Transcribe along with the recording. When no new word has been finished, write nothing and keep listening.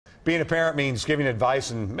Being a parent means giving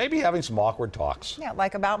advice and maybe having some awkward talks. Yeah,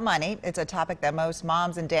 like about money. It's a topic that most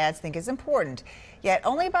moms and dads think is important. Yet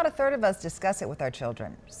only about a third of us discuss it with our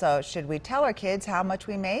children. So should we tell our kids how much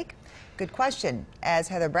we make? Good question. As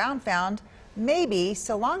Heather Brown found, maybe,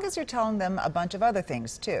 so long as you're telling them a bunch of other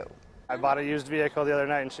things too. I bought a used vehicle the other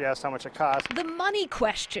night and she asked how much it cost. The money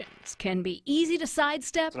questions can be easy to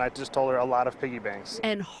sidestep. And I just told her a lot of piggy banks.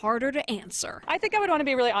 And harder to answer. I think I would want to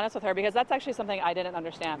be really honest with her because that's actually something I didn't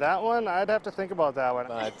understand. That one, I'd have to think about that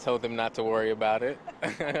one. I told them not to worry about it.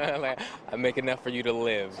 Like, I make enough for you to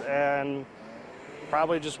live. And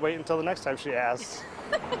probably just wait until the next time she asks.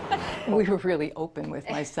 We were really open with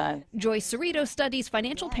my son. Joyce Cerrito studies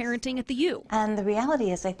financial parenting at the U. And the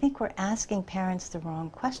reality is, I think we're asking parents the wrong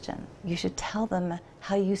question. You should tell them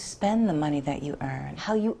how you spend the money that you earn,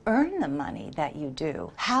 how you earn the money that you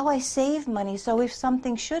do, how I save money so if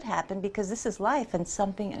something should happen, because this is life and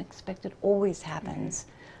something unexpected always happens,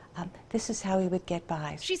 this is how we would get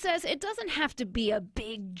by. She says it doesn't have to be a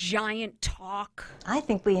big, giant talk. I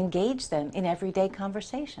think we engage them in everyday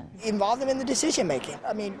conversations. Involve them in the decision making.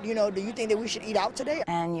 I mean, you know, do you think that we should eat out today?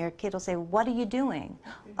 And your kid will say, what are you doing?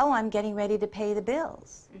 Oh, I'm getting ready to pay the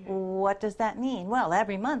bills. What does that mean? Well,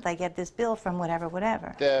 every month I get this bill from whatever,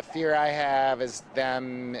 whatever. The fear I have is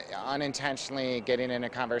them unintentionally getting in a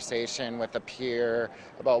conversation with a peer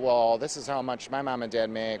about, well, this is how much my mom and dad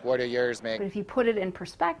make, what do yours make? But if you put it in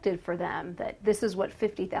perspective for them, that this is what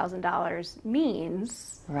 $50,000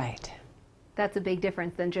 means. Right. That's a big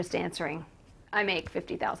difference than just answering, I make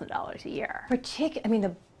 $50,000 a year. I mean,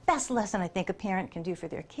 the best lesson I think a parent can do for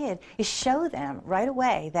their kid is show them right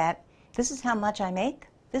away that this is how much I make,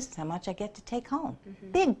 this is how much I get to take home.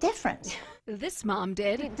 Big difference. This mom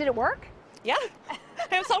did. Did it work? Yeah.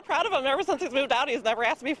 I'm so proud of him. Ever since he's moved out, he's never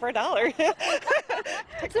asked me for a dollar.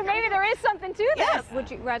 So maybe there is something to this. Yes. Would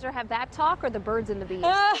you rather have that talk or the birds and the bees?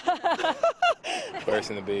 Birds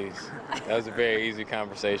and the bees. That was a very easy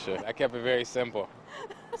conversation. I kept it very simple.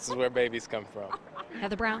 This is where babies come from.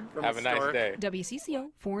 Heather Brown. Have a nice day. WCCO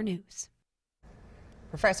 4 News.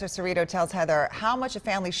 Professor Cerrito tells Heather how much a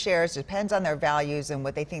family shares depends on their values and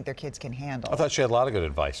what they think their kids can handle. I thought she had a lot of good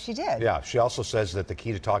advice. She did. Yeah, she also says that the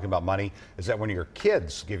key to talking about money is that when your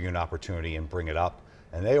kids give you an opportunity and bring it up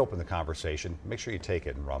and they open the conversation, make sure you take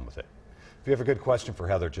it and run with it. If you have a good question for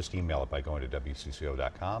Heather, just email it by going to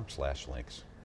WCCO.com/links.